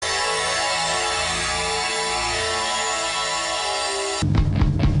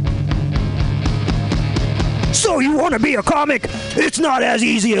you want to be a comic? It's not as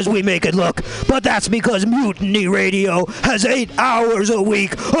easy as we make it look, but that's because Mutiny Radio has 8 hours a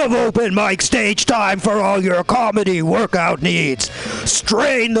week of open mic stage time for all your comedy workout needs.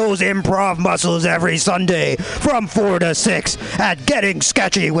 Strain those improv muscles every Sunday from 4 to 6 at Getting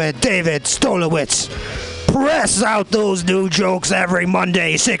Sketchy with David Stolowitz. Press out those new jokes every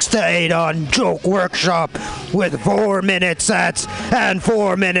Monday, 6 to 8 on Joke Workshop with 4-minute sets and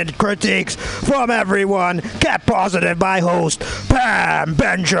 4-minute critiques from everyone kept positive by host Pam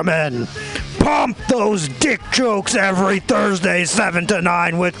Benjamin. Pump those dick jokes every Thursday, 7 to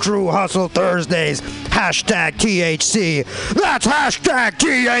 9 with True Hustle Thursdays. Hashtag THC. That's hashtag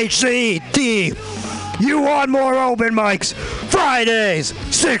THC. You want more open mics? Fridays,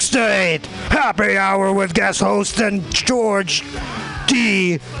 6 to 8. Happy hour with guest host and George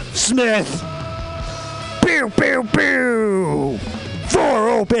D. Smith. Pew, pew, pew. 4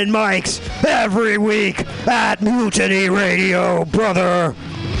 open mics every week at Mutiny Radio, brother.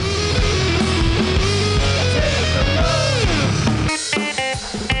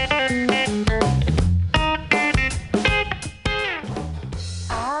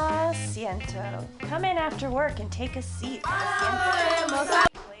 Come in after work and take a seat.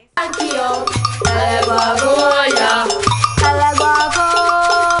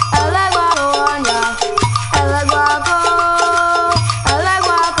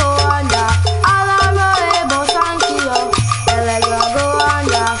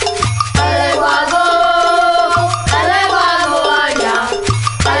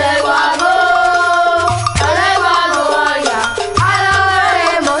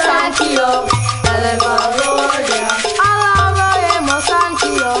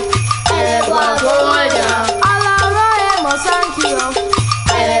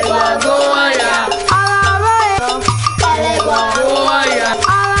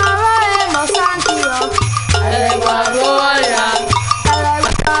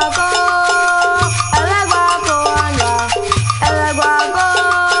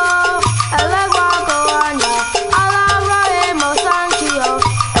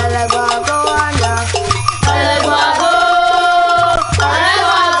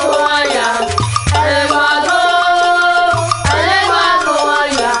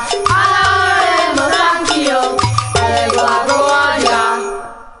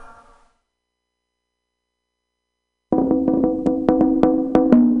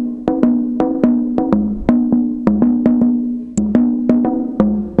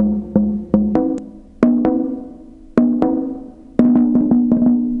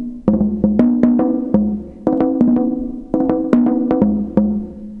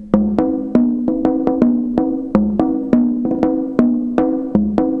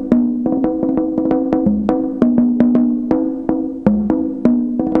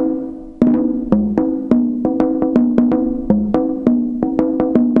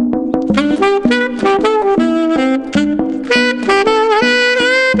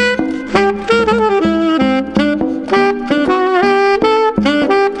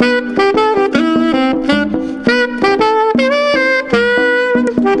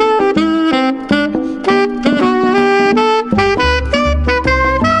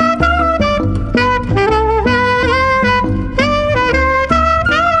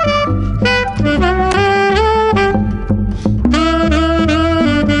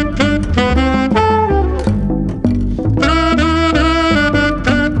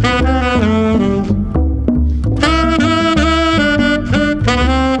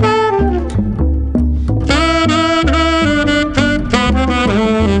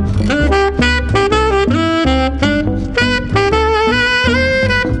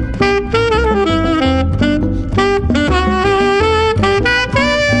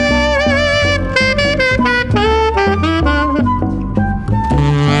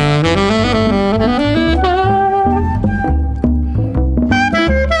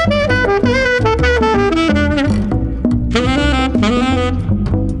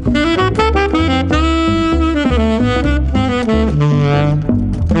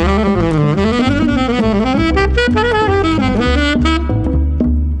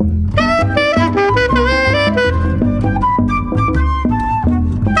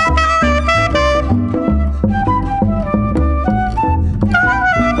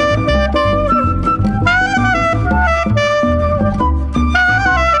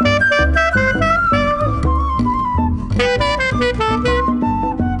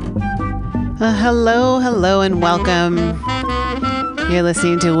 Hello, and welcome. You're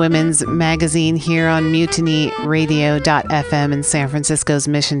listening to Women's Magazine here on MutinyRadio.fm in San Francisco's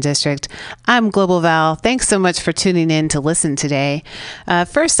Mission District. I'm Global Val. Thanks so much for tuning in to listen today.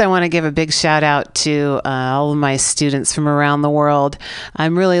 First, I want to give a big shout out to all of my students from around the world.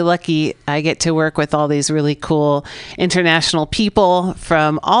 I'm really lucky I get to work with all these really cool international people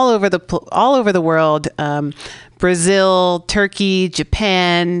from all over the world. Brazil, Turkey,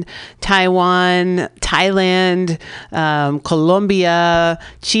 Japan, Taiwan, Thailand, Colombia,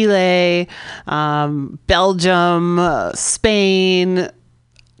 Chile, Belgium, Spain,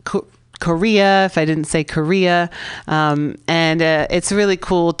 Korea, if I didn't say Korea. And it's really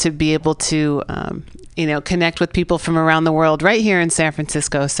cool to be able to, connect with people from around the world right here in San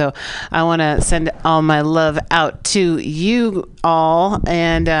Francisco. So I want to send all my love out to you all,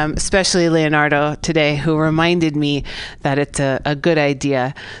 and especially Leonardo today, who reminded me that it's a good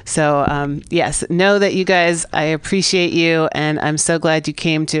idea. So yes, know that you guys, I appreciate you, and I'm so glad you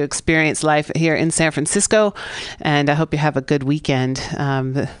came to experience life here in San Francisco, and I hope you have a good weekend.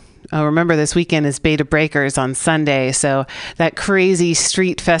 Remember, this weekend is Beta Breakers on Sunday. So that crazy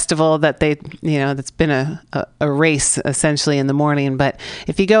street festival that that's been a race essentially in the morning. But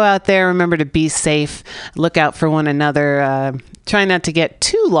if you go out there, remember to be safe, look out for one another, try not to get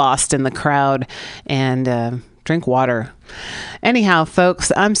too lost in the crowd, and drink water. Anyhow, folks,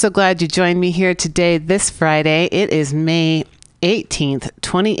 I'm so glad you joined me here today, this Friday. It is May 18th,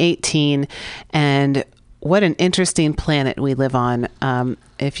 2018, and what an interesting planet we live on.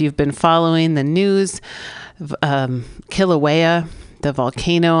 If you've been following the news, Kilauea, the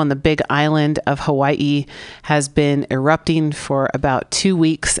volcano on the Big Island of Hawaii, has been erupting for about 2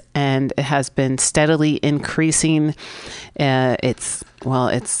 weeks, and it has been steadily increasing. It's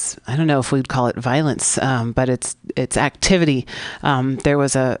I don't know if we'd call it violence, but it's activity. There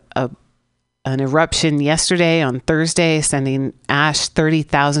was an eruption yesterday on Thursday, sending ash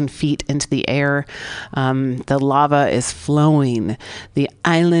 30,000 feet into the air. The lava is flowing. The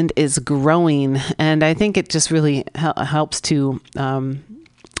island is growing. And I think it just really helps to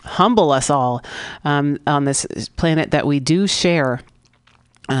humble us all on this planet that we do share,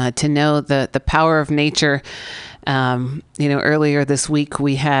 to know the power of nature. Earlier this week,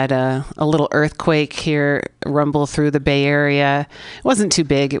 we had a little earthquake here rumble through the Bay Area. It wasn't too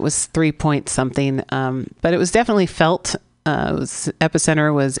big. It was 3 point something, but it was definitely felt.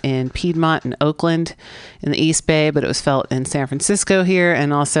 Epicenter was in Piedmont and Oakland in the East Bay, but it was felt in San Francisco here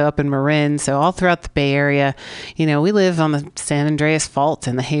and also up in Marin. So all throughout the Bay Area, we live on the San Andreas Fault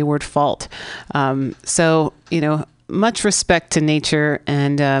and the Hayward Fault. Much respect to nature,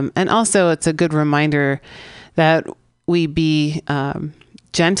 and also it's a good reminder that we be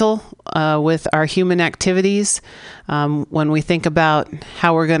gentle with our human activities. When we think about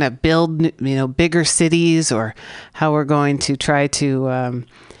how we're going to build, bigger cities, or how we're going to try to,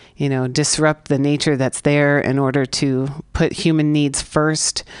 disrupt the nature that's there in order to put human needs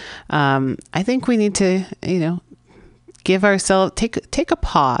first, I think we need to, give ourselves, take a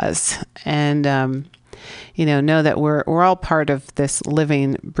pause, and know that we're all part of this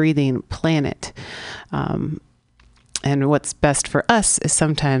living, breathing planet. And what's best for us is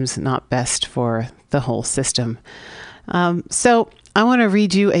sometimes not best for the whole system. So I want to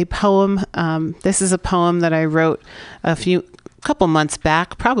read you a poem. This is a poem that I wrote a couple months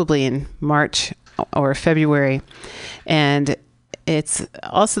back, probably in March or February. And it's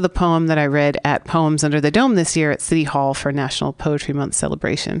also the poem that I read at Poems Under the Dome this year at City Hall for National Poetry Month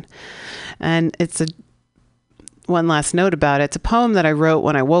celebration. And it's one last note about it. It's a poem that I wrote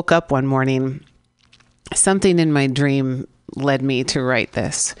when I woke up one morning. Something in my dream led me to write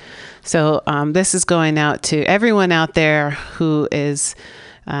this. So this is going out to everyone out there who is,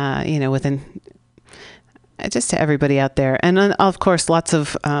 just to everybody out there. And of course, lots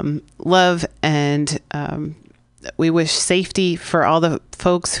of love, and we wish safety for all the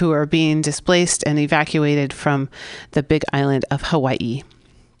folks who are being displaced and evacuated from the Big Island of Hawaii.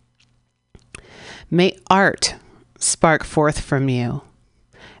 May art spark forth from you,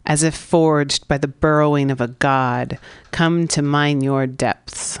 as if forged by the burrowing of a god, come to mine your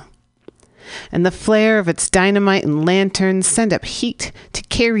depths. And the flare of its dynamite and lanterns send up heat to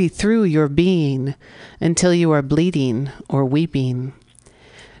carry through your being until you are bleeding or weeping,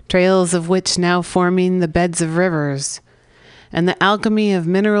 trails of which now forming the beds of rivers, and the alchemy of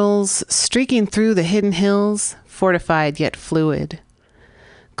minerals streaking through the hidden hills, fortified yet fluid.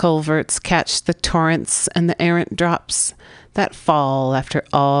 Culverts catch the torrents and the errant drops that fall after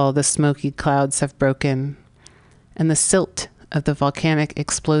all the smoky clouds have broken, and the silt of the volcanic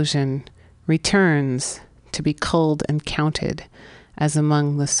explosion returns to be culled and counted as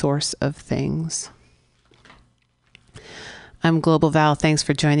among the source of things. I'm Global Val. Thanks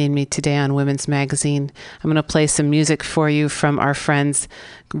for joining me today on Women's Magazine. I'm going to play some music for you from our friends.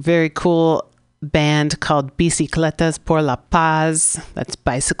 Very cool band called Bicicletas por la Paz. That's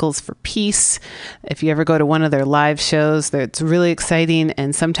Bicycles for Peace. If you ever go to one of their live shows, it's really exciting.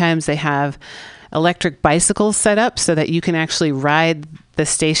 And sometimes they have electric bicycles set up so that you can actually ride the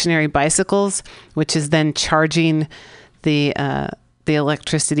stationary bicycles, which is then charging the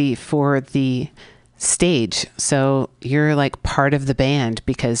electricity for the stage. So you're like part of the band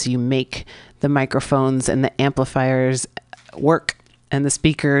because you make the microphones and the amplifiers work and the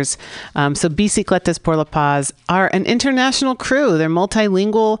speakers. So Bicicletas por la Paz are an international crew. They're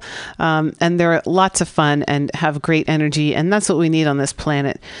multilingual and they're lots of fun and have great energy. And that's what we need on this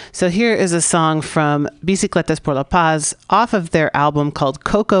planet. So here is a song from Bicicletas por la Paz off of their album called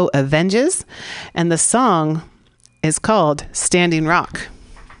Coco Avenges. And the song is called Standing Rock,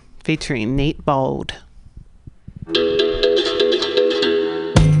 featuring Nate Bald.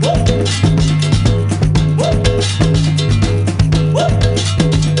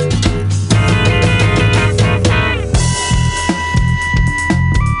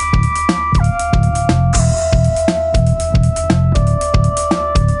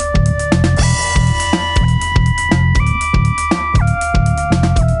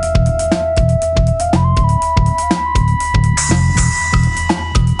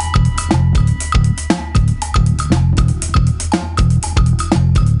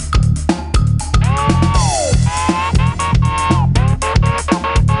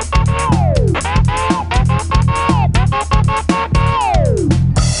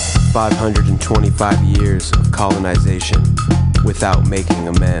 525 years of colonization without making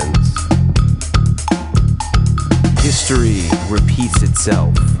amends. History repeats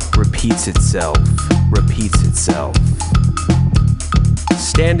itself, repeats itself, repeats itself.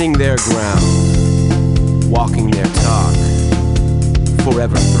 Standing their ground, walking their talk,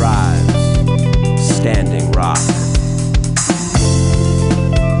 forever thrives, standing rock.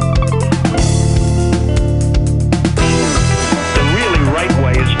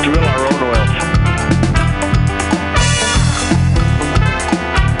 Drill our own oil.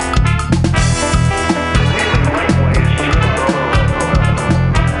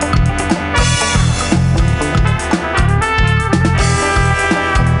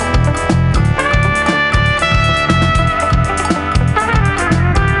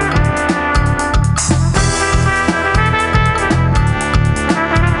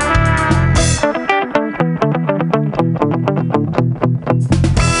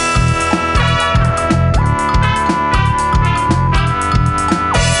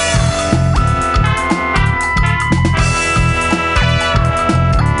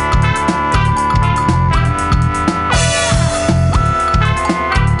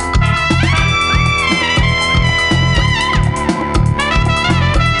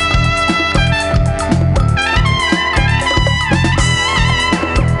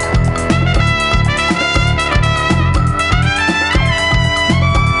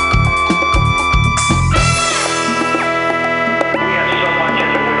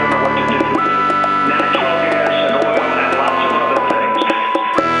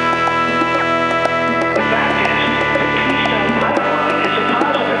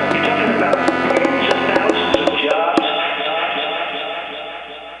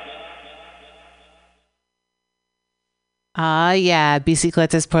 Yeah,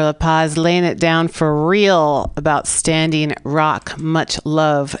 Bicicletas por la Paz, laying it down for real about standing rock. Much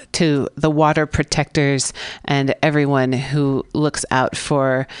love to the water protectors and everyone who looks out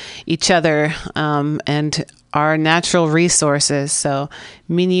for each other and our natural resources. So,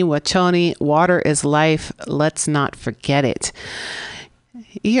 Mini Wachoni, water is life. Let's not forget it.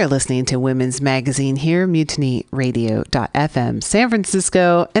 You're listening to Women's Magazine here, MutinyRadio.fm, San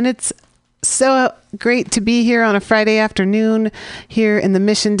Francisco, and it's so great to be here on a Friday afternoon here in the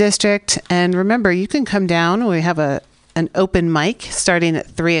Mission District. And remember, you can come down. We have an open mic starting at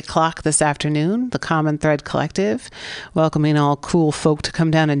 3 o'clock this afternoon, the Common Thread Collective, welcoming all cool folk to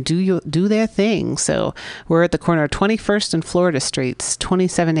come down and do their thing. So we're at the corner of 21st and Florida Streets,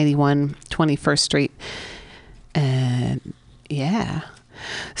 2781 21st Street. And yeah.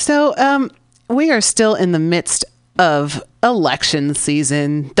 So we are still in the midst of election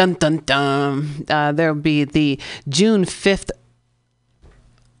season. Dun, dun, dun. There'll be the June 5th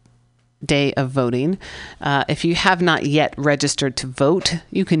day of voting. If you have not yet registered to vote,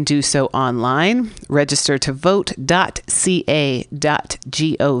 you can do so online. Register to vote.ca.gov.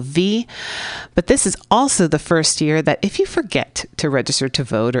 But this is also the first year that if you forget to register to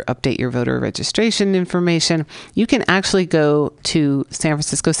vote or update your voter registration information, you can actually go to San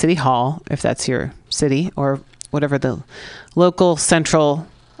Francisco City Hall, if that's your city, or whatever the local central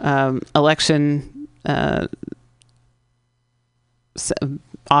election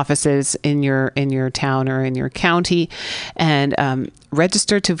offices in your town or in your county, and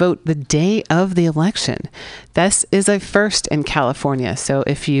register to vote the day of the election. This is a first in California. So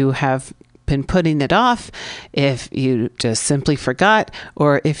if you have been putting it off, if you just simply forgot,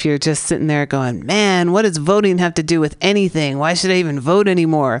 or if you're just sitting there going, man, what does voting have to do with anything? Why should I even vote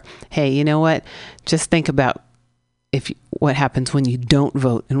anymore? Hey, you know what? Just think about what happens when you don't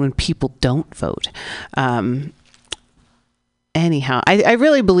vote and when people don't vote. Anyhow, I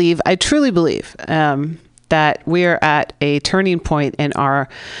truly believe that we're at a turning point in our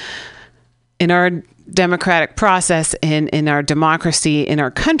democratic process, in our democracy, in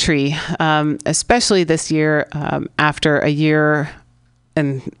our country, especially this year, after a year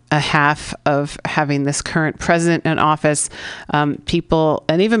and a half of having this current president in office. People,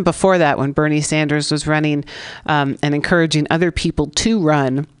 and even before that, when Bernie Sanders was running and encouraging other people to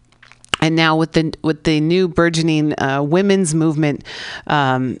run. And now with the new burgeoning women's movement,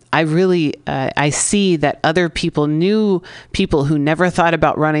 I see that other people, new people who never thought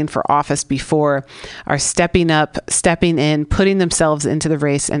about running for office before, are stepping up, stepping in, putting themselves into the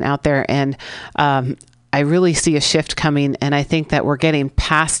race and out there. And I really see a shift coming, and I think that we're getting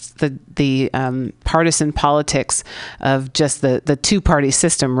past the partisan politics of just the two-party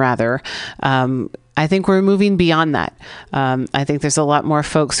system, rather. I think we're moving beyond that. I think there's a lot more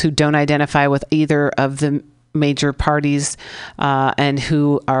folks who don't identify with either of the major parties and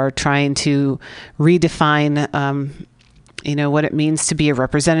who are trying to redefine what it means to be a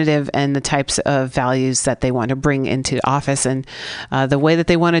representative and the types of values that they want to bring into office and the way that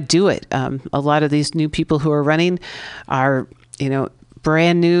they want to do it. A lot of these new people who are running are,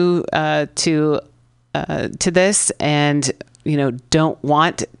 brand new to this, and don't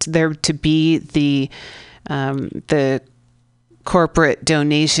want there to be the corporate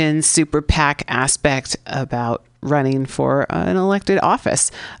donation super PAC aspect about running for an elected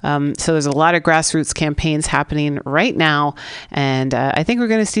office. So there's a lot of grassroots campaigns happening right now, and I think we're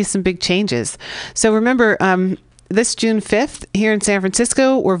going to see some big changes. So remember, this June 5th here in San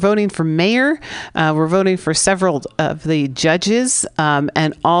Francisco, we're voting for mayor. We're voting for several of the judges,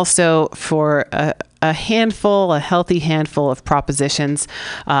 and also for a healthy handful of propositions.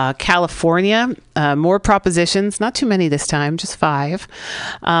 California, more propositions, not too many this time, just 5.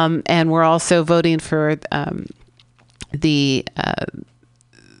 And we're also voting for the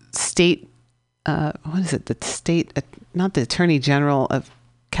state, the state, not the Attorney General of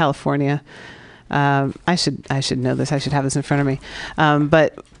California. I should know this. I should have this in front of me.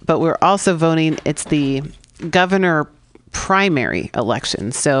 But we're also voting. It's the governor primary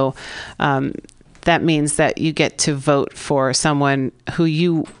election. So that means that you get to vote for someone who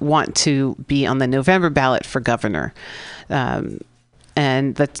you want to be on the November ballot for governor. And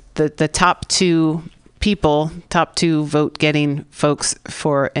the top two vote getting folks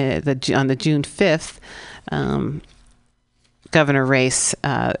for on the June 5th governor race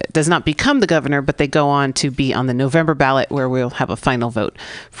does not become the governor, but they go on to be on the November ballot, where we'll have a final vote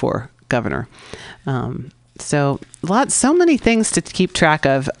for governor. So many things to keep track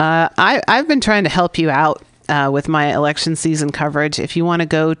of. I've been trying to help you out with my election season coverage. If you want to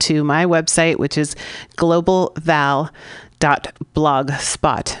go to my website, which is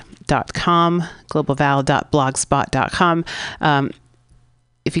globalval.blogspot.com, globalval.blogspot.com.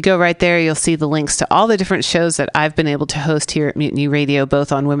 If you go right there, you'll see the links to all the different shows that I've been able to host here at Mutiny Radio,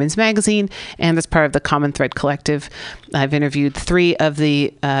 both on Women's Magazine and as part of the Common Thread Collective. I've interviewed 3 of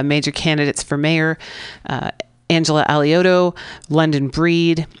the major candidates for mayor, Angela Alioto, London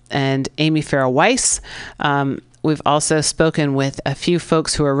Breed, and Amy Farrah Weiss. We've also spoken with a few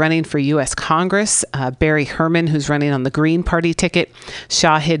folks who are running for U.S. Congress. Barry Herman, who's running on the Green Party ticket.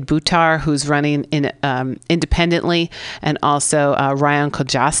 Shahid Buttar, who's running independently. And also Ryan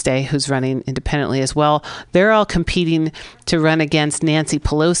Khojaste, who's running independently as well. They're all competing to run against Nancy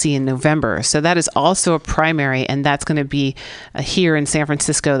Pelosi in November. So that is also a primary, and that's going to be here in San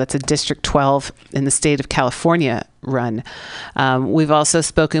Francisco. That's a District 12 in the state of California run. We've also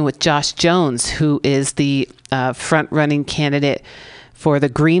spoken with Josh Jones, who is the front-running candidate for the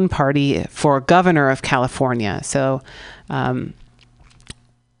Green Party for governor of California. So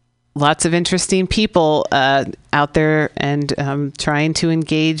lots of interesting people out there and trying to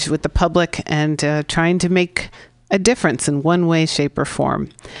engage with the public and trying to make a difference in one way, shape, or form.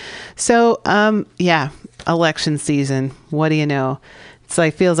 So, election season. What do you know?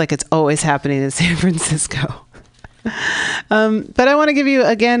 Feels like it's always happening in San Francisco. But I want to give you,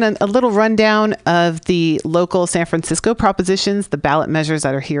 again, a little rundown of the local San Francisco propositions, the ballot measures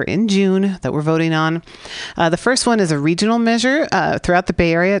that are here in June that we're voting on. The first one is a regional measure throughout the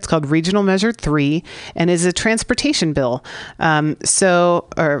Bay Area. It's called Regional Measure 3 and is a transportation bill,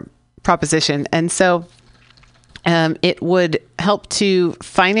 or proposition. And so it would help to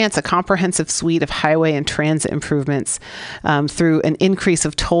finance a comprehensive suite of highway and transit improvements through an increase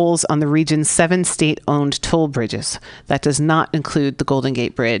of tolls on the region's 7 state-owned toll bridges. That does not include the Golden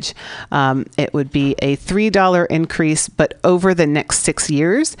Gate Bridge. It would be a $3 increase, but over the next 6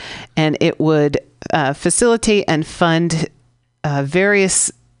 years, and it would facilitate and fund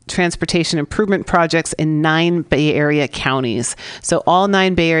various transportation improvement projects in 9 Bay Area counties. So all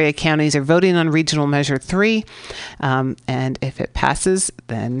 9 Bay Area counties are voting on Regional Measure 3, and if it passes,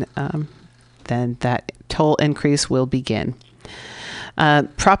 then that toll increase will begin.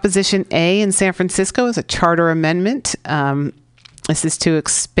 Proposition A in San Francisco is a charter amendment. This is to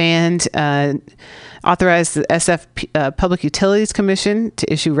expand, authorize the SF Public Utilities Commission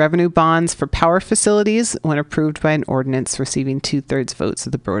to issue revenue bonds for power facilities when approved by an ordinance receiving 2/3 votes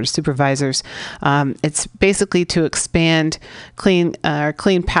of the Board of Supervisors. It's basically to expand clean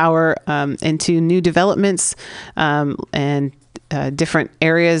power into new developments and different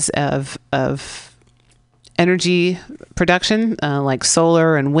areas of energy production, like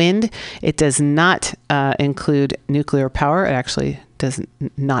solar and wind. It does not include nuclear power. It actually does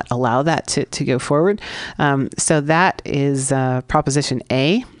not allow that to go forward. So that is Proposition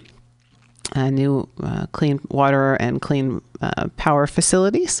A, new clean water and clean power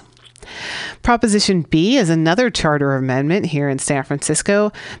facilities. Proposition B is another charter amendment here in San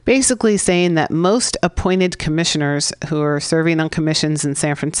Francisco, basically saying that most appointed commissioners who are serving on commissions in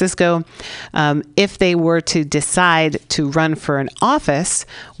San Francisco, if they were to decide to run for an office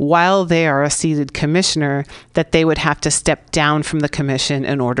while they are a seated commissioner, that they would have to step down from the commission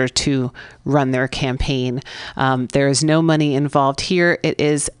in order to run their campaign. There is no money involved here. It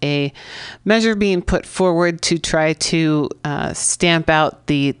is a measure being put forward to try to stamp out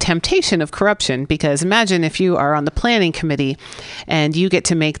the temptation of corruption, because imagine if you are on the planning committee and you get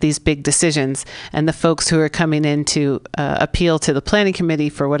to make these big decisions, and the folks who are coming in to appeal to the planning committee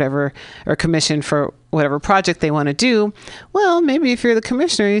for whatever, or commission for whatever project they want to do. Well, maybe if you're the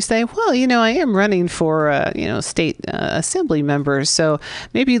commissioner, you say, well, I am running for, state assembly members, so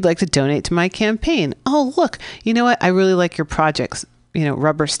maybe you'd like to donate to my campaign. Oh, look, you know what? I really like your projects,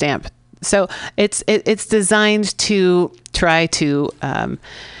 rubber stamp. So it's designed to try to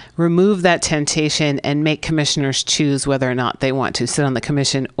remove that temptation and make commissioners choose whether or not they want to sit on the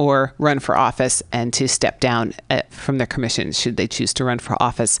commission or run for office, and to step down from their commission should they choose to run for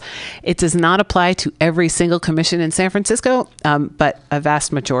office. It does not apply to every single commission in San Francisco, but a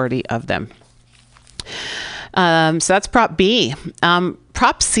vast majority of them. So that's Prop B.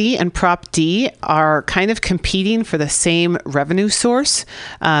 Prop C and Prop D are kind of competing for the same revenue source.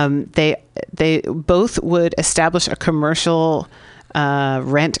 They both would establish a commercial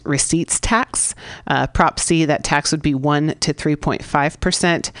rent receipts tax. Prop C, that tax would be 1 to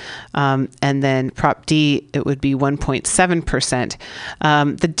 3.5%. And then Prop D, it would be 1.7%.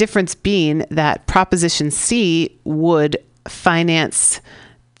 The difference being that Proposition C would finance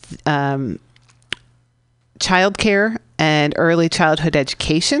childcare and early childhood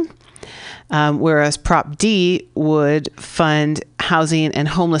education, whereas Prop D would fund housing and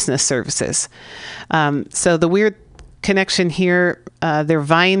homelessness services. So the weird connection here, they're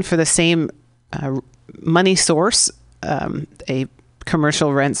vying for the same money source, a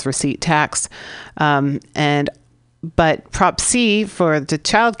commercial rents receipt tax, but Prop C for the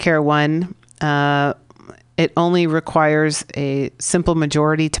childcare one, it only requires a simple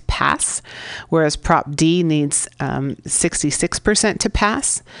majority to pass, whereas Prop D needs 66% to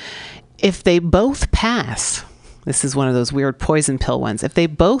pass. If they both pass, this is one of those weird poison pill ones. If they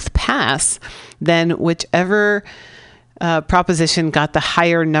both pass, then whichever proposition got the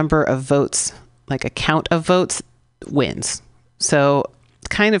higher number of votes, like a count of votes, wins. So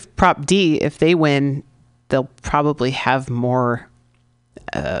kind of Prop D, if they win, they'll probably have more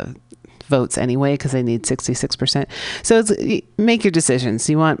votes anyway, because they need 66%. So make your decisions.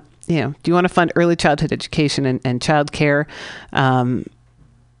 Do you want to fund early childhood education and child care,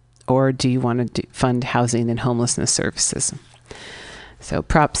 or do you want to fund housing and homelessness services? So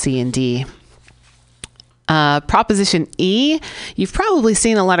Prop C and D. Proposition E, you've probably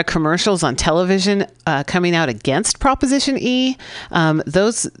seen a lot of commercials on television coming out against Proposition E.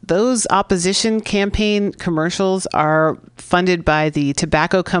 Those opposition campaign commercials are funded by the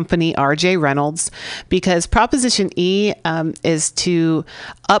tobacco company R.J. Reynolds, because Proposition E is to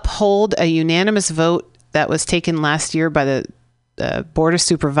uphold a unanimous vote that was taken last year by the Board of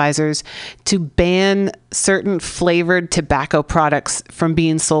Supervisors to ban certain flavored tobacco products from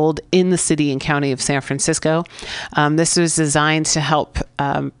being sold in the city and county of San Francisco. This was designed to help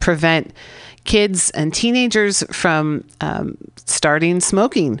prevent kids and teenagers from starting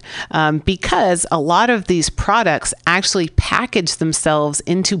smoking because a lot of these products actually package themselves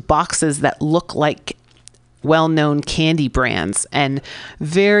into boxes that look like well-known candy brands and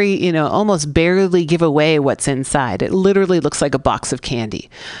very, almost barely give away what's inside. It literally looks like a box of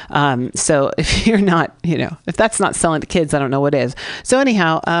candy. So if you're not, if that's not selling to kids, I don't know what is. So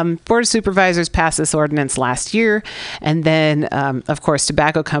anyhow, Board of Supervisors passed this ordinance last year. And then, of course,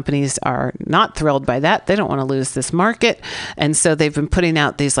 tobacco companies are not thrilled by that. They don't want to lose this market. And so they've been putting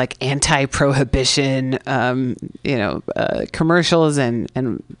out these like anti-prohibition, commercials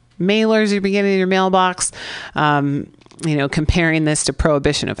and mailers you're getting in your mailbox, comparing this to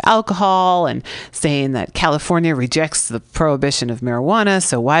prohibition of alcohol and saying that California rejects the prohibition of marijuana.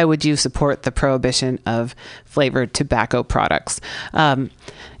 So why would you support the prohibition of flavored tobacco products?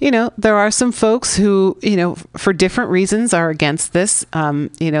 There are some folks who, for different reasons are against this.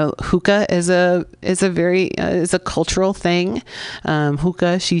 Hookah is a cultural thing.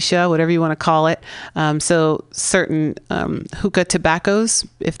 Hookah, shisha, whatever you want to call it. So certain hookah tobaccos,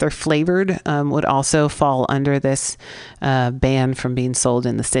 if they're flavored, would also fall under this ban from being sold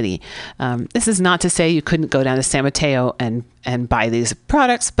in the city. This is not to say you couldn't go down to San Mateo and buy these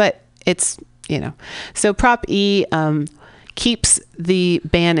products, but it's, so Prop E keeps the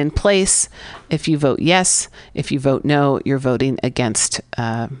ban in place. If you vote yes, if you vote no, you're voting against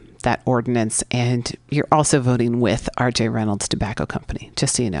that ordinance, and you're also voting with R.J. Reynolds Tobacco Company,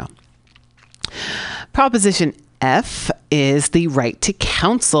 just so you know. Proposition F is the right to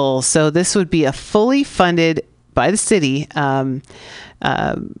counsel. So this would be a fully funded by the city.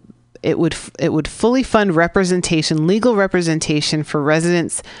 It would fully fund legal representation for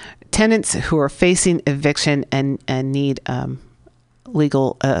tenants who are facing eviction and need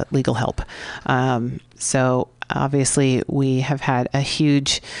legal help. So obviously we have had a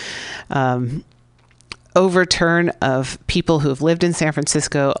huge overturn of people who have lived in San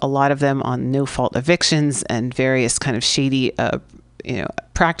Francisco, a lot of them on no-fault evictions and various kind of shady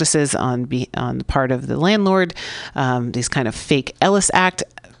practices on the part of the landlord, these kind of fake Ellis Act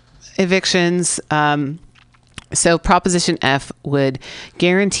evictions. So Proposition F would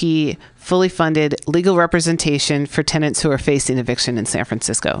guarantee fully funded legal representation for tenants who are facing eviction in San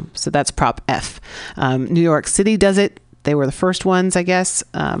Francisco. So that's Prop F. New York City does it. They were the first ones, I guess.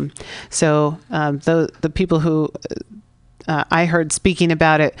 The people who I heard speaking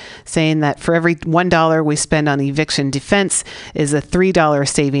about it saying that for every $1 we spend on eviction defense is a $3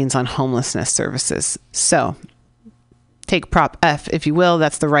 savings on homelessness services. So take Prop F, if you will.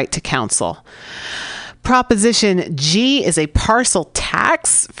 That's the right to counsel. Proposition G is a parcel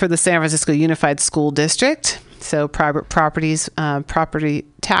tax for the San Francisco Unified School District. So private property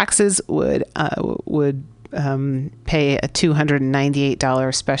taxes would pay a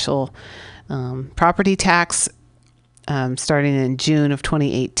 $298 special property tax starting in June of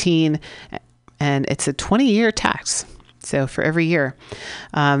 2018, and it's a 20-year tax. So for every year,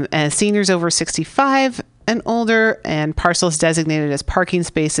 and seniors over 65 and older and parcels designated as parking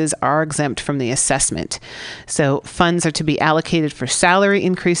spaces are exempt from the assessment. So funds are to be allocated for salary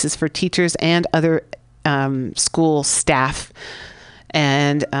increases for teachers and other school staff.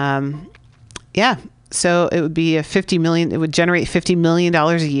 And so it would be it would generate $50 million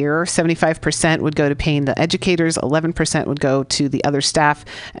a year. 75% would go to paying the educators, 11% would go to the other staff,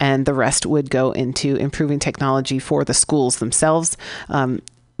 and the rest would go into improving technology for the schools themselves.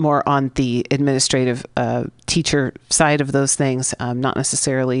 More on the administrative teacher side of those things, not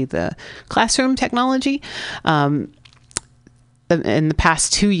necessarily the classroom technology. In the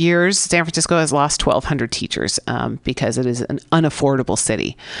past 2 years, San Francisco has lost 1,200 teachers because it is an unaffordable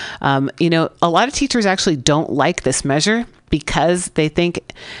city. A lot of teachers actually don't like this measure because they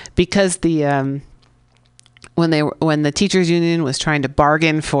think when the teachers union was trying to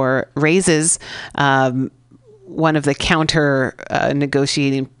bargain for raises, one of the counter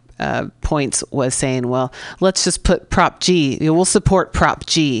negotiating points was saying, well, let's just put Prop G. We'll support Prop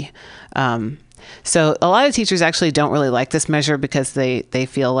G. So a lot of teachers actually don't really like this measure because they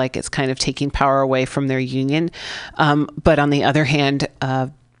feel like it's kind of taking power away from their union. But on the other hand,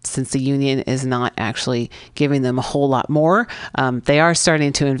 since the union is not actually giving them a whole lot more, they are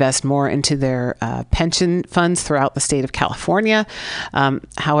starting to invest more into their pension funds throughout the state of California.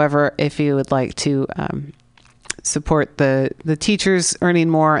 However, if you would like to support the teachers earning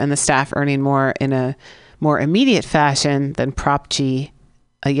more and the staff earning more in a more immediate fashion, then Prop G,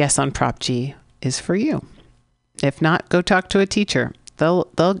 a yes on Prop G is for you. If not, go talk to a teacher. They'll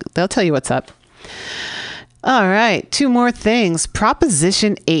tell you what's up. All right, 2 more things.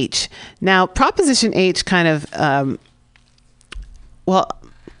 Proposition H. Now, Proposition H kind of,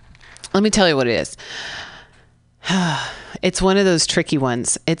 let me tell you what it is. It's one of those tricky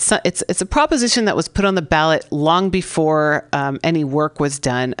ones. It's a proposition that was put on the ballot long before any work was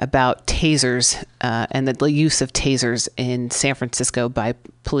done about tasers and the use of tasers in San Francisco by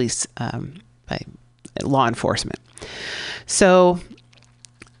police, by law enforcement. So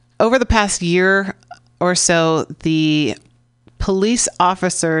over the past year or so, the police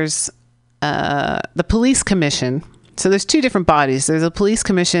officers, the police commission. So there's 2 different bodies. There's a police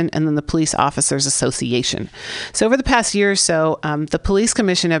commission and then the police officers association. So over the past year or so, the police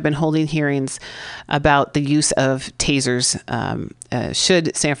commission have been holding hearings about the use of tasers.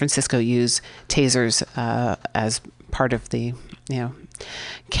 Should San Francisco use tasers as part of the,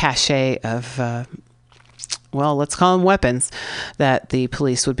 cachet of, let's call them weapons that the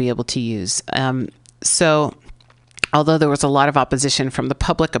police would be able to use. So although there was a lot of opposition from the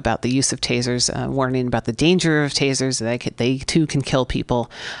public about the use of tasers, warning about the danger of tasers, they too can kill people,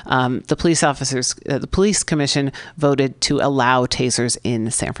 the police commission voted to allow tasers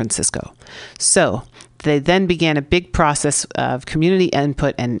in San Francisco. So they then began a big process of community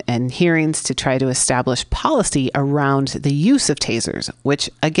input and hearings to try to establish policy around the use of tasers, which,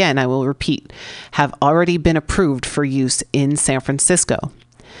 again, I will repeat, have already been approved for use in San Francisco.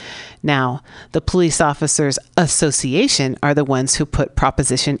 Now, the Police Officers Association are the ones who put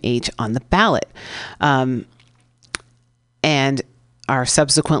Proposition H on the ballot and are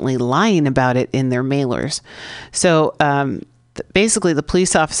subsequently lying about it in their mailers. So basically, the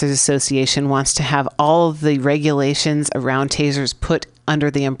Police Officers Association wants to have all of the regulations around tasers put under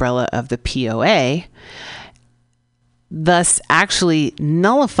the umbrella of the POA, thus actually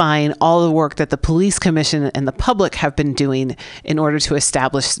nullifying all the work that the police commission and the public have been doing in order to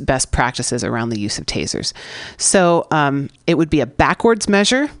establish best practices around the use of tasers. So it would be a backwards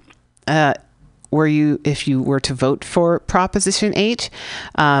measure if you were to vote for Proposition H.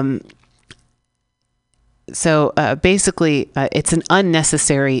 So basically, it's an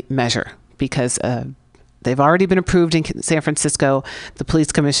unnecessary measure because they've already been approved in San Francisco. The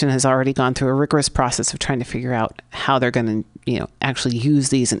police commission has already gone through a rigorous process of trying to figure out how they're going to, actually use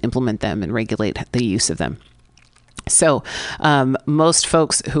these and implement them and regulate the use of them. So most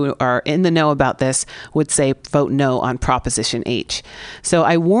folks who are in the know about this would say vote no on Proposition H. So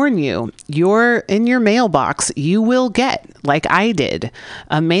I warn you, in your mailbox, you will get, like I did,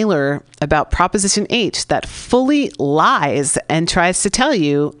 a mailer about Proposition H that fully lies and tries to tell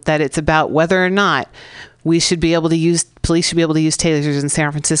you that it's about whether or not police should be able to use tasers in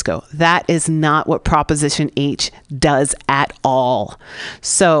San Francisco. That is not what Proposition H does at all.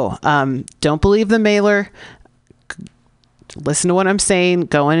 So don't believe the mailer. Listen to what I'm saying.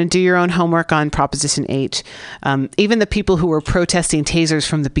 Go in and do your own homework on Proposition H. Even the people who were protesting tasers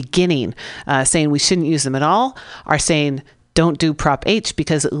from the beginning, saying we shouldn't use them at all, are saying don't do Prop H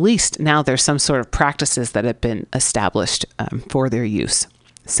because at least now there's some sort of practices that have been established for their use.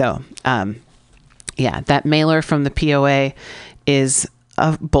 So, that mailer from the POA is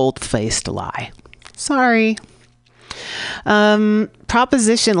a bold-faced lie. Sorry.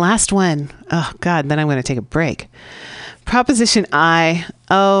 Proposition, last one. Oh, God, then I'm going to take a break. Proposition I.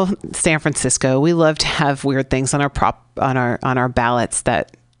 Oh, San Francisco. We love to have weird things on our ballots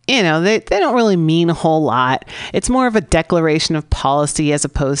that, they don't really mean a whole lot. It's more of a declaration of policy as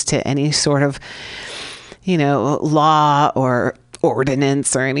opposed to any sort of, law or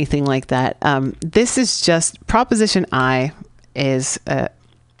ordinance or anything like that. This is just Proposition I is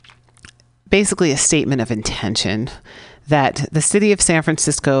basically a statement of intention that the city of San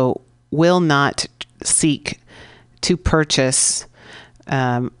Francisco will not seek to purchase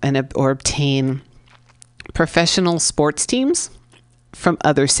or obtain professional sports teams from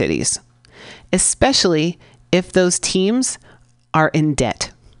other cities, especially if those teams are in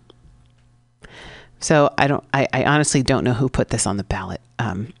debt. So I honestly don't know who put this on the ballot.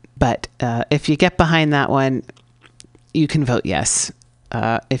 But if you get behind that one, you can vote yes.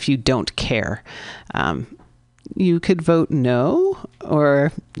 If you don't care, you could vote no,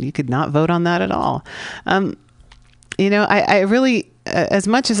 or you could not vote on that at all. I really, as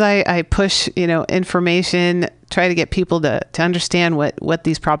much as I push, information, try to get people to understand what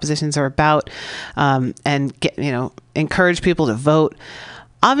these propositions are about, and get, encourage people to vote.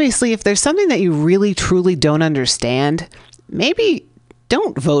 Obviously, if there's something that you really, truly don't understand, maybe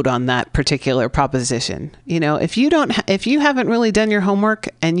don't vote on that particular proposition. If you haven't really done your homework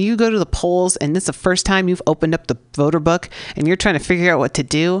and you go to the polls and it's the first time you've opened up the voter book and you're trying to figure out what to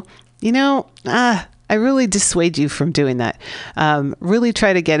do, I really dissuade you from doing that. Really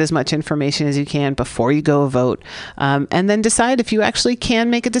try to get as much information as you can before you go vote, and then decide if you actually can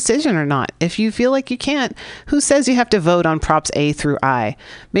make a decision or not. If you feel like you can't, who says you have to vote on props A through I?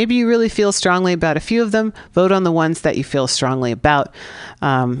 Maybe you really feel strongly about a few of them. Vote on the ones that you feel strongly about,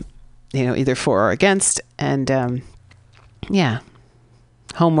 either for or against. And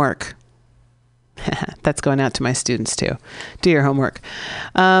homework. That's going out to my students too. Do your homework.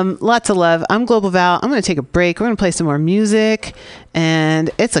 Lots of love. I'm Global Val. I'm going to take a break. We're going to play some more music.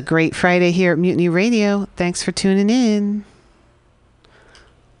 And it's a great Friday here at Mutiny Radio. Thanks for tuning in.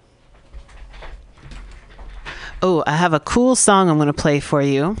 Oh, I have a cool song I'm going to play for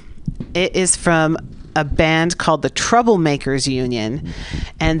you. It is from a band called the Troublemakers Union.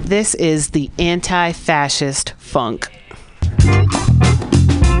 And this is the Anti-Fascist Funk.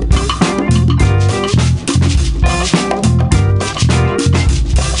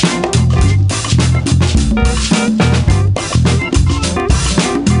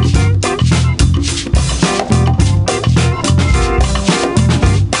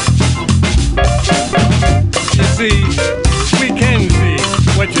 See, we can see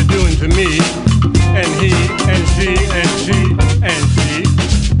what you're doing to me, and he, and she, and she, and she.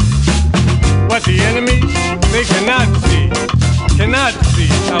 What the enemy, they cannot see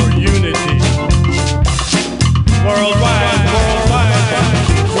our unity. Worldwide,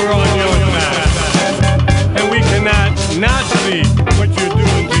 we're on your side, and we cannot not see what you're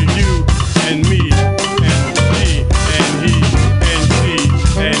doing to you and me, and she, and he, and she,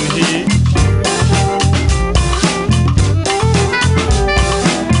 and he.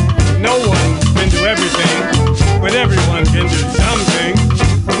 No one can do everything, but everyone can do something.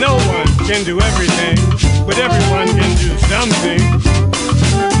 No one can do everything, but everyone can do something.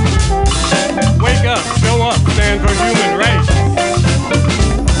 Wake up, show up, stand for human rights.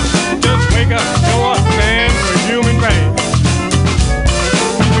 Just wake up, show up, stand for human rights.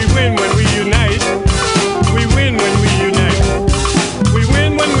 We win when we unite. We win when we unite. We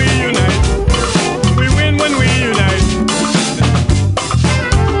win when we unite. We win when we unite.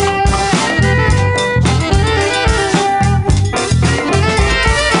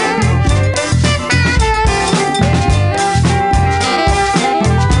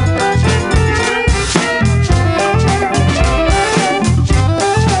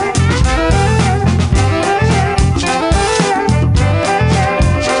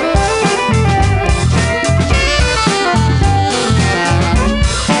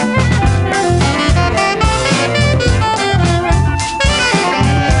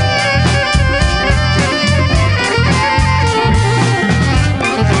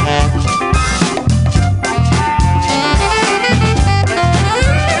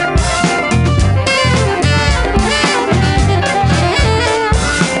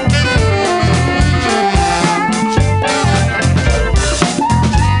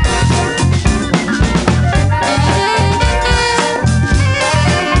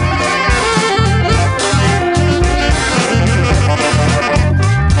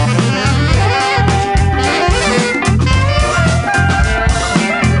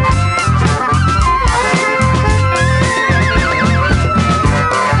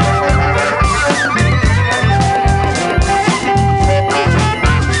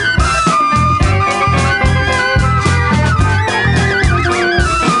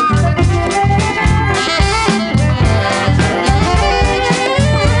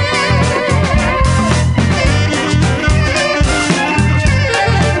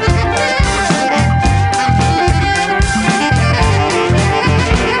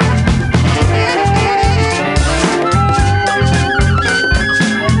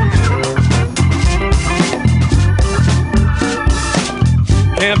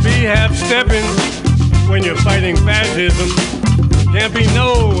 Half-stepping when you're fighting fascism. Can't be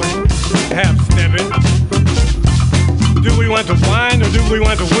no half-stepping. Do we want to whine or do we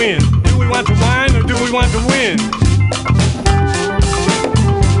want to win? Do we want to whine or do we want to win?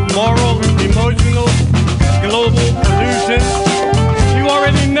 Moral, emotional, global pollution. You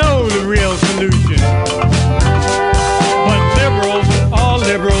already know the real solution. But liberals, all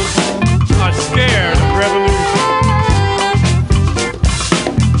liberals, are scared of revolution.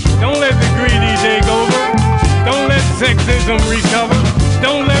 Don't let the greedy take over. Don't let sexism recover.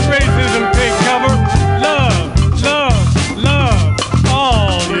 Don't let racism take cover. Love, love, love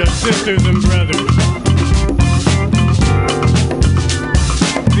all your sisters and brothers.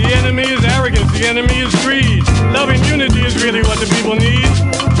 The enemy is arrogance. The enemy is greed. Love and unity is really what the people need.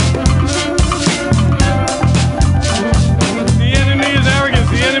 The enemy is arrogance.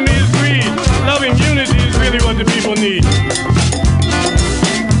 The enemy is greed. Love and unity is really what the people need.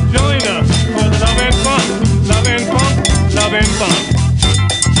 Join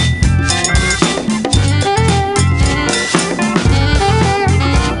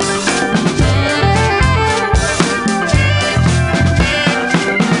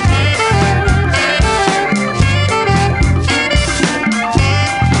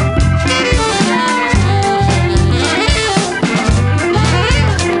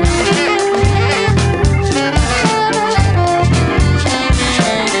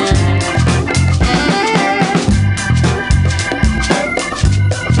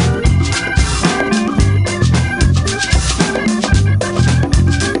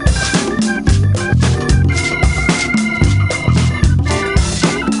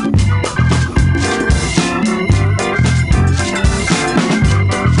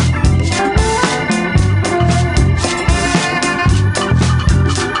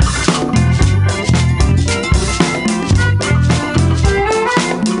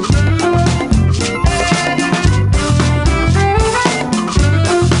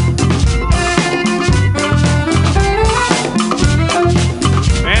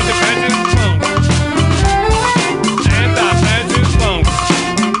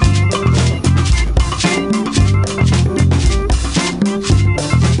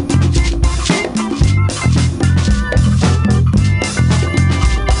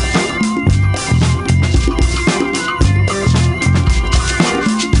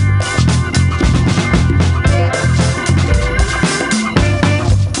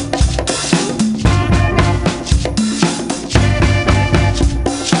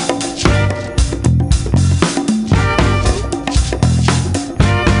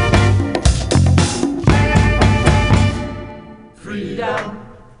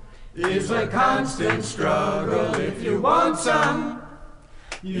is a constant struggle. If you want some,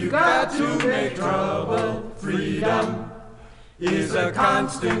 you got to make trouble. Freedom is a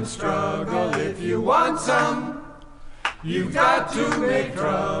constant struggle. If you want some, you've got to make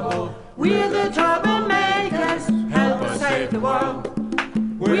trouble. We're the troublemakers, help us save the world.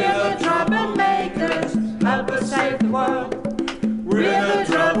 We're the troublemakers, help us save the world. We're the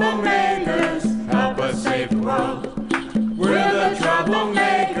troublemakers, help us save the world. We're the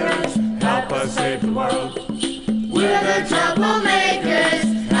troublemakers, help us save the world. We're the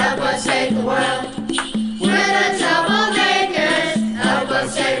troublemakers, help us save the world. We're the troublemakers, help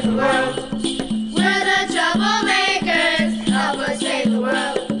us save the world. We're the troublemakers, help us save the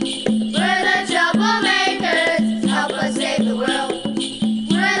world. We're the troublemakers, help us save the world.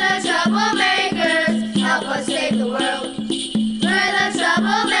 We're the troublemakers, help us save the world. We're the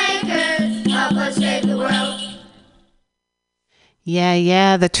troublemakers, help us save the world.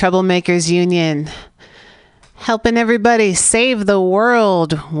 Yeah, the Troublemakers Union. Helping everybody save the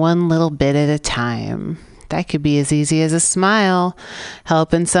world one little bit at a time. That could be as easy as a smile,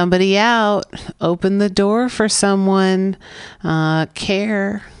 helping somebody out, open the door for someone,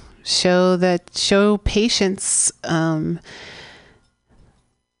 care, show patience,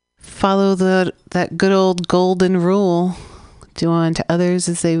 follow that good old golden rule, do unto others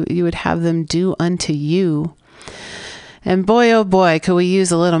as you would have them do unto you. And boy, oh boy, could we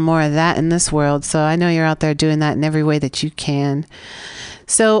use a little more of that in this world. So I know you're out there doing that in every way that you can.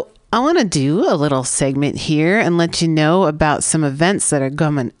 So I want to do a little segment here and let you know about some events that are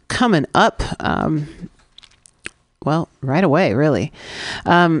coming up. Well, right away, really.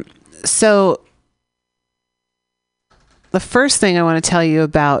 So the first thing I want to tell you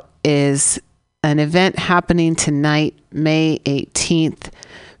about is an event happening tonight, May 18th.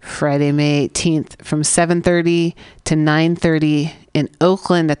 Friday, May 18th from 7:30 to 9:30 in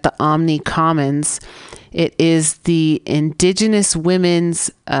Oakland at the Omni Commons. It is the Indigenous Women's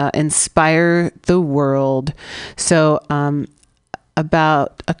Inspire the World. So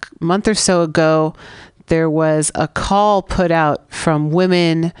about a month or so ago, there was a call put out from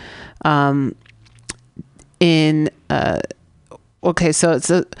women so the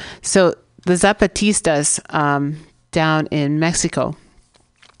Zapatistas down in Mexico.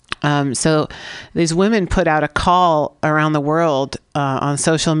 So these women put out a call around the world on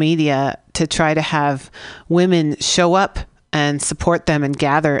social media to try to have women show up and support them and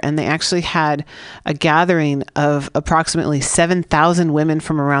gather. And they actually had a gathering of approximately 7,000 women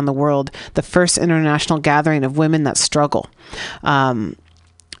from around the world, the first international gathering of women that struggle. And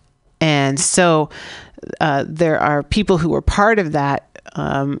so there are people who were part of that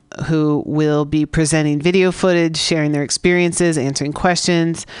who will be presenting video footage, sharing their experiences, answering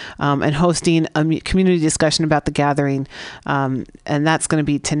questions, and hosting a community discussion about the gathering. And that's going to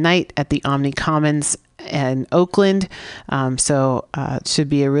be tonight at the Omni Commons in Oakland. So it should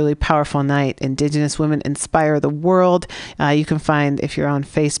be a really powerful night. Indigenous Women Inspire the World. You can find, if you're on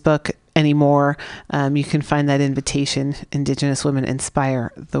Facebook anymore, you can find that invitation, Indigenous Women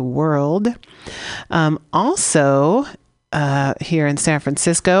Inspire the World. Also, here in San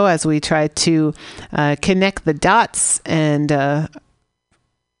Francisco, as we try to connect the dots and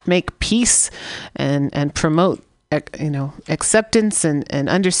make peace and promote acceptance and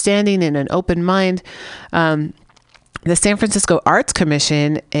understanding and an open mind. The San Francisco Arts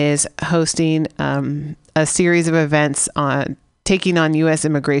Commission is hosting a series of events on taking on U.S.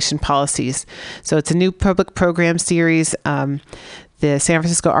 immigration policies. So it's a new public program series. The San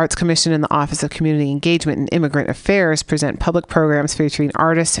Francisco Arts Commission and the Office of Community Engagement and Immigrant Affairs present public programs featuring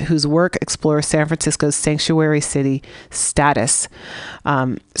artists whose work explores San Francisco's sanctuary city status.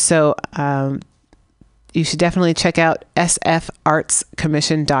 So you should definitely check out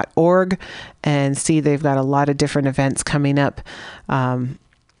sfartscommission.org and see they've got a lot of different events coming up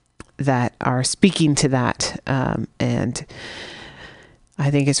that are speaking to that. And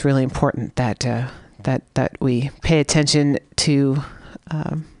I think it's really important that that we pay attention to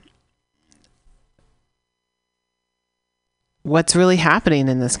what's really happening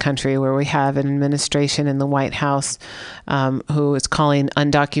in this country, where we have an administration in the White House who is calling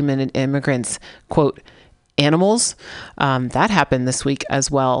undocumented immigrants, quote, animals. That happened this week as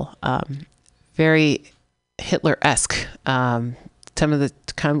well. Very Hitler-esque. Some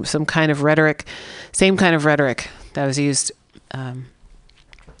kind of rhetoric, same kind of rhetoric that was used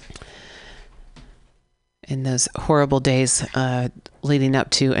in those horrible days leading up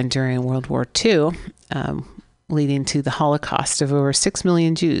to and during World War II, leading to the Holocaust of over 6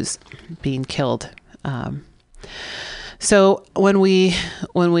 million Jews being killed. So when we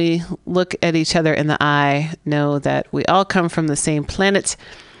look at each other in the eye, know that we all come from the same planet.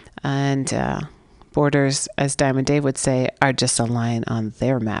 and borders, as Diamond Dave would say, are just a line on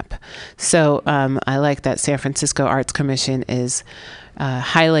their map. So I like that San Francisco Arts Commission is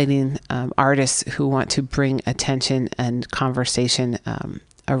highlighting artists who want to bring attention and conversation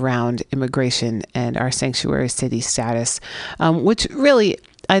around immigration and our sanctuary city status, which really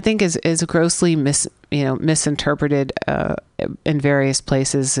I think is grossly misinterpreted in various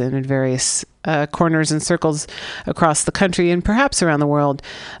places and in various corners and circles across the country and perhaps around the world.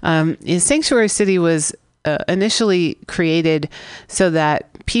 Sanctuary City was initially created so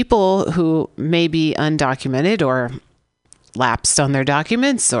that people who may be undocumented or lapsed on their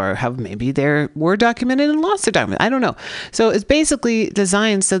documents, or have maybe they were documented and lost their documents, I don't know. So it's basically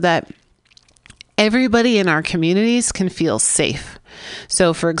designed so that everybody in our communities can feel safe.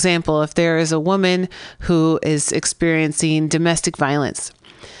 So, for example, if there is a woman who is experiencing domestic violence,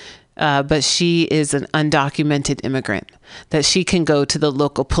 but she is an undocumented immigrant, that she can go to the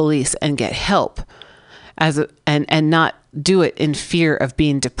local police and get help and not do it in fear of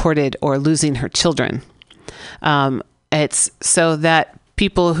being deported or losing her children. It's so that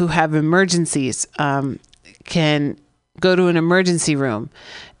people who have emergencies can go to an emergency room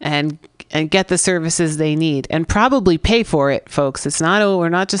and get the services they need and probably pay for it, folks. It's not, we're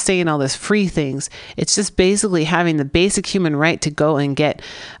not just saying all this free things. It's just basically having the basic human right to go and get,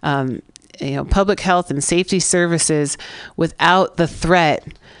 public health and safety services without the threat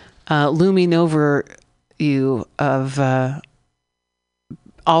looming over you of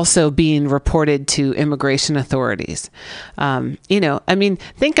also being reported to immigration authorities.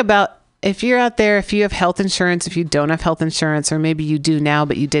 Think about if you're out there, if you have health insurance, if you don't have health insurance, or maybe you do now,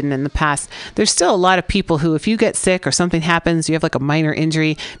 but you didn't in the past, there's still a lot of people who, if you get sick or something happens, you have like a minor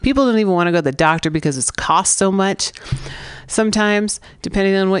injury, people don't even want to go to the doctor because it's cost so much sometimes,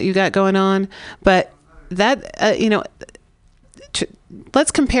 depending on what you got going on. But that,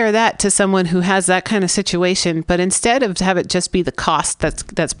 let's compare that to someone who has that kind of situation, but instead of have it just be the cost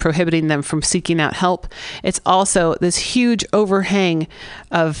that's prohibiting them from seeking out help, it's also this huge overhang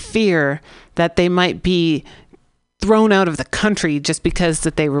of fear that they might be thrown out of the country just because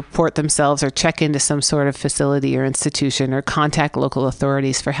that they report themselves or check into some sort of facility or institution or contact local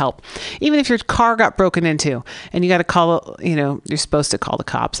authorities for help. Even if your car got broken into and you got to call, you're supposed to call the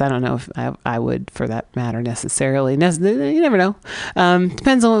cops. I don't know if I would for that matter necessarily. You never know.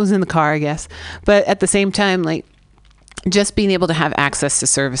 Depends on what was in the car, I guess. But at the same time, just being able to have access to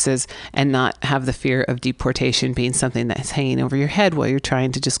services and not have the fear of deportation being something that's hanging over your head while you're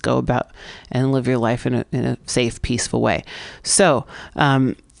trying to just go about and live your life in a safe, peaceful way. So,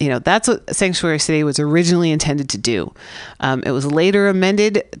 that's what Sanctuary City was originally intended to do. It was later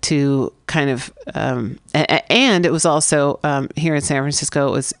amended to kind of, and it was also here in San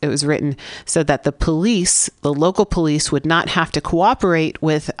Francisco. It was written so that the local police, would not have to cooperate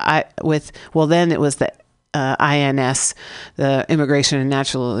with. Then it was the INS, the Immigration and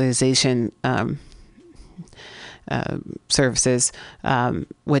Naturalization Services,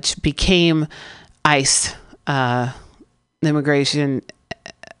 which became ICE, Immigration.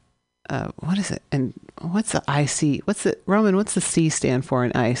 What is it? And what's the IC? What's the C stand for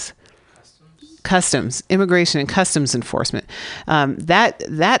in ICE? Customs, Immigration and Customs Enforcement.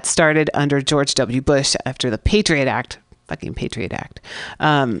 That started under George W. Bush after the Patriot Act. Fucking Patriot Act.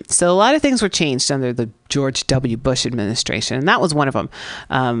 So a lot of things were changed under the George W. Bush administration, and that was one of them.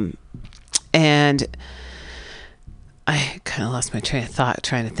 And I kind of lost my train of thought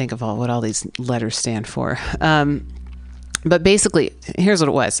trying to think of what all these letters stand for. But basically, here's what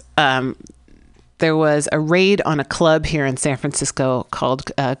it was. There was a raid on a club here in San Francisco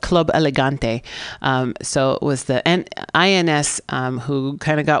called Club Elegante. So it was the INS who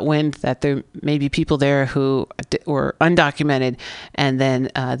kind of got wind that there may be people there who were undocumented, and then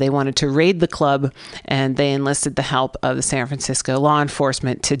they wanted to raid the club, and they enlisted the help of the San Francisco law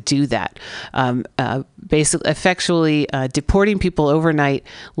enforcement to do that. Basically, effectually deporting people overnight,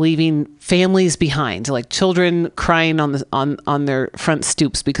 leaving families behind, like children crying on their front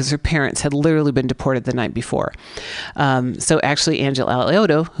stoops because their parents had literally been deported the night before. So actually, Angela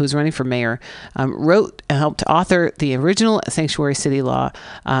Alioto, who's running for mayor, wrote and helped author the original Sanctuary City law,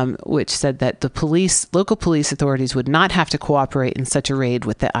 which said that the local police authorities would not have to cooperate in such a raid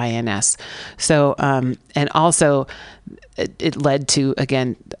with the INS. So, and also it led to,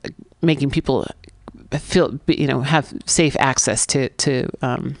 again, making people feel, have safe access to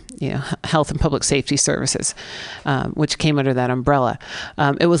health and public safety services, which came under that umbrella.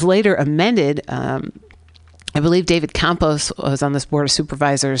 It was later amended. I believe David Campos was on this board of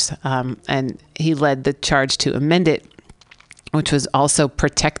supervisors, and he led the charge to amend it, which was also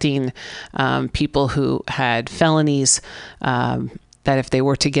protecting people who had felonies, that if they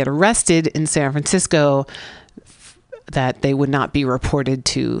were to get arrested in San Francisco, that they would not be reported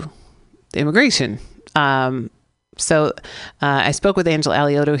to immigration. So I spoke with Angela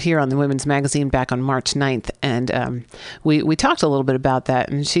Alioto here on the Women's Magazine back on March 9th, and we talked a little bit about that,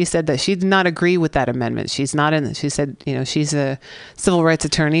 and she said that she did not agree with that amendment. She said, she's a civil rights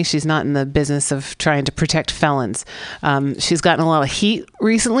attorney. She's not in the business of trying to protect felons. She's gotten a lot of heat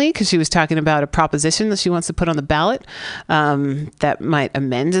recently because she was talking about a proposition that she wants to put on the ballot that might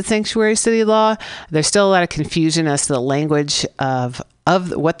amend the sanctuary city law. There's still a lot of confusion as to the language of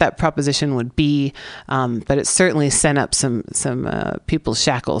what that proposition would be, but it certainly sent up some people's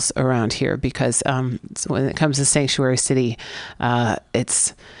shackles around here because when it comes to sanctuary city,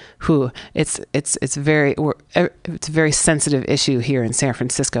 it's a very sensitive issue here in San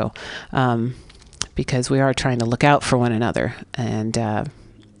Francisco because we are trying to look out for one another, and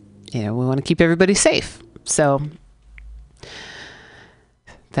we want to keep everybody safe. So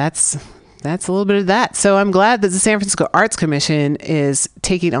that's a little bit of that. So I'm glad that the San Francisco Arts Commission is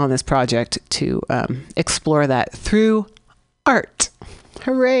taking on this project to explore that through art.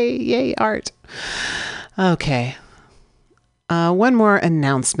 Hooray! Yay, art. Okay. One more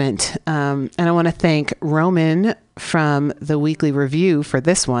announcement. And I want to thank Roman from the Weekly Review for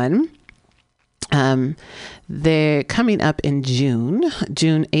this one. They're coming up in June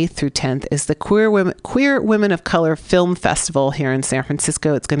 8th through 10th is the Queer Women of Color Film Festival here in San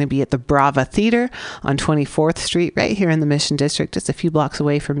Francisco. It's going to be at the Brava Theater on 24th Street, right here in the Mission District, just a few blocks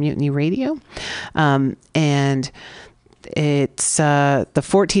away from Mutiny Radio. And it's the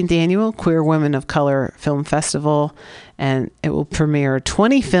 14th annual Queer Women of Color Film Festival, and it will premiere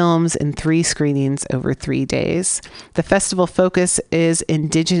 20 films in 3 screenings over 3 days. The festival focus is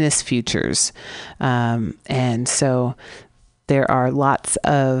Indigenous futures, and so there are lots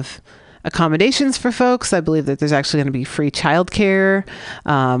of accommodations for folks. I believe that there's actually going to be free childcare.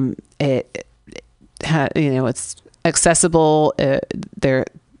 It's accessible.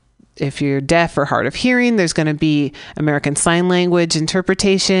 If you're deaf or hard of hearing, there's going to be American Sign Language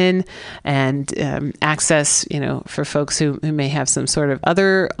interpretation and access, for folks who may have some sort of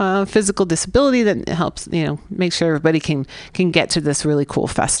other physical disability that helps, make sure everybody can get to this really cool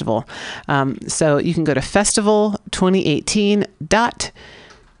festival. So you can go to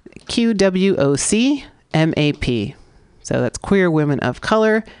festival2018.qwocmap. So that's Queer Women of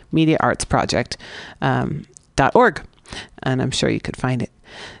Color Media Arts Project .org. And I'm sure you could find it.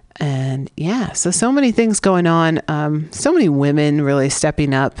 And yeah, so many things going on. So many women really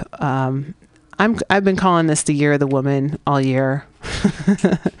stepping up. I've been calling this the Year of the Woman all year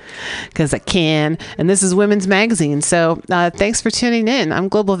because I can. And this is Women's Magazine. So thanks for tuning in. I'm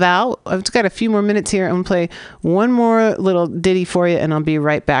Global Val. I've just got a few more minutes here. I'm going to play one more little ditty for you, and I'll be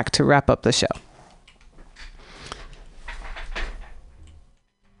right back to wrap up the show.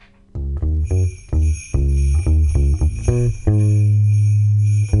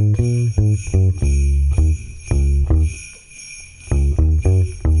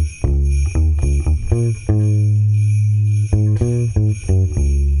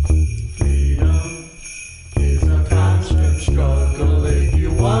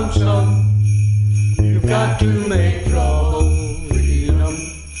 Got to make trouble. Freedom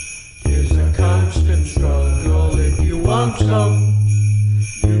is a constant struggle. If you want some,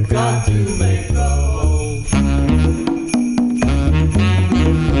 you've got to make trouble.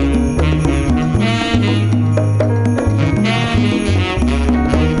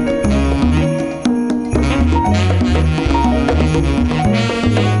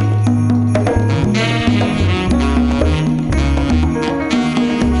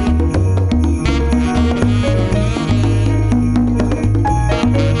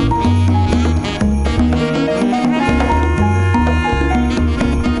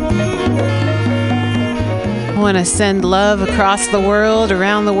 I want to send love across the world,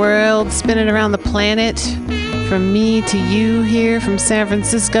 around the world, spinning around the planet, from me to you here from San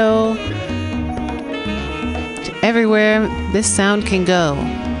Francisco, to everywhere this sound can go.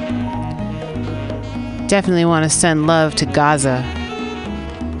 Definitely want to send love to Gaza.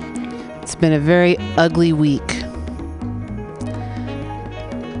 It's been a very ugly week.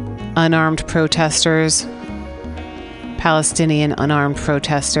 Unarmed protesters, Palestinian unarmed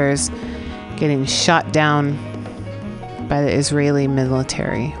protesters, getting shot down by the Israeli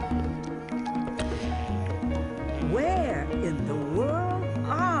military. Where in the world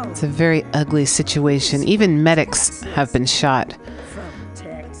are It's a very ugly situation. Even medics have been shot from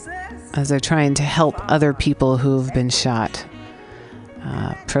Texas? as they're trying to help other people who have been shot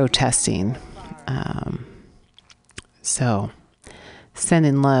protesting. So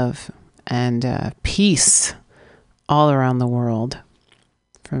sending love and peace all around the world.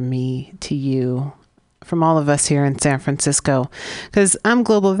 from me to you, from all of us here in San Francisco, because I'm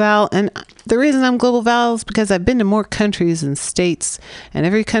Global Val, and the reason I'm Global Val is because I've been to more countries and states, and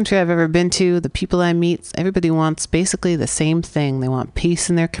every country I've ever been to, the people I meet, everybody wants basically the same thing. They want peace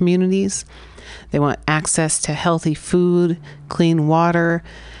in their communities. They want access to healthy food, clean water,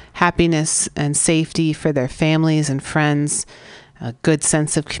 happiness and safety for their families and friends, a good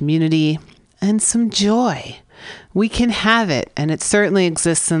sense of community, and some joy. We can have it, and it certainly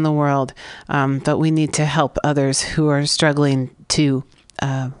exists in the world, but we need to help others who are struggling to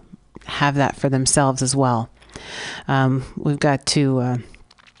have that for themselves as well. We've got to,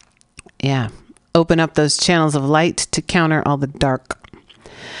 open up those channels of light to counter all the dark.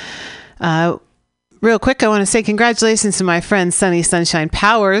 Real quick, I want to say congratulations to my friend Sunny Sunshine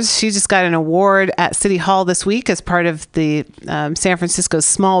Powers. She just got an award at City Hall this week as part of the San Francisco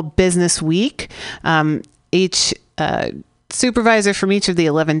Small Business Week. Each supervisor from each of the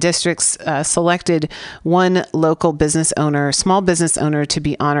 11 districts selected one local business owner, small business owner, to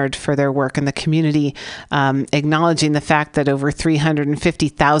be honored for their work in the community, acknowledging the fact that over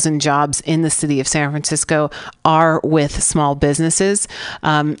 350,000 jobs in the city of San Francisco are with small businesses.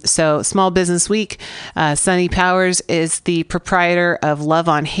 So Small Business Week, Sunny Powers is the proprietor of Love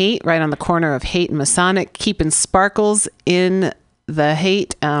on Hate, right on the corner of Hate and Masonic, keeping sparkles in the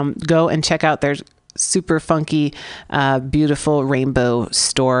Hate. Go and check out their super funky, beautiful rainbow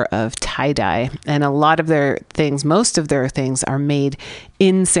store of tie-dye. And a lot of their things, most of their things are made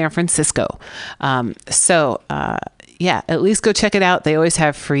in San Francisco. At least go check it out. They always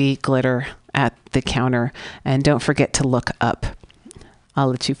have free glitter at the counter. And don't forget to look up. I'll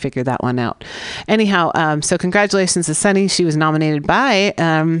let you figure that one out. Anyhow, so congratulations to Sunny. She was nominated by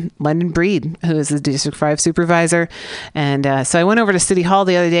London Breed, who is the District 5 supervisor. And so I went over to City Hall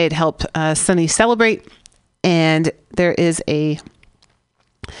the other day to help Sunny celebrate. And there's a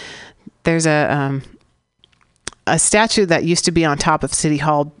statue that used to be on top of City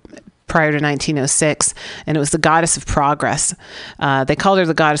Hall prior to 1906, and it was the goddess of progress. They called her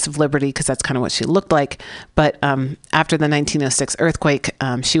the goddess of liberty because that's kind of what she looked like. But after the 1906 earthquake,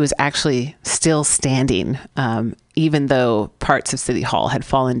 she was actually still standing, even though parts of City Hall had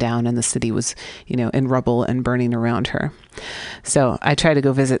fallen down and the city was, in rubble and burning around her. So I try to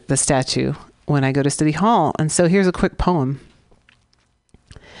go visit the statue when I go to City Hall. And so here's a quick poem.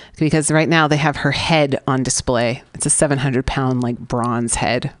 Because right now they have her head on display. It's a 700-pound bronze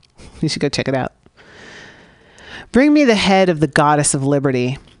head. You should go check it out. Bring me the head of the goddess of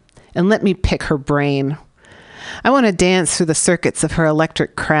liberty, and let me pick her brain. I want to dance through the circuits of her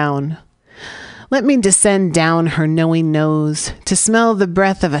electric crown. Let me descend down her knowing nose to smell the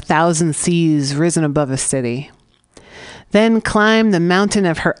breath of 1,000 seas risen above a city. Then climb the mountain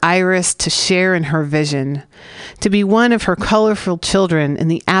of her iris to share in her vision, to be one of her colorful children in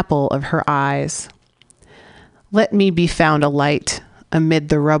the apple of her eyes. Let me be found a light amid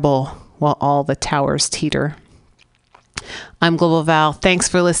the rubble while all the towers teeter. I'm Global Val. Thanks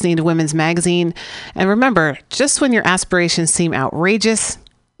for listening to Women's Magazine. And remember, just when your aspirations seem outrageous,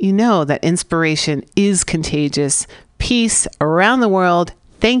 you know that inspiration is contagious. Peace around the world.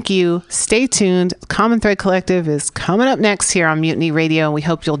 Thank you. Stay tuned. Common Thread Collective is coming up next here on Mutiny Radio, and we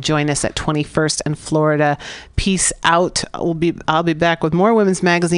hope you'll join us at 21st and Florida. Peace out. I'll be back with more Women's Magazine.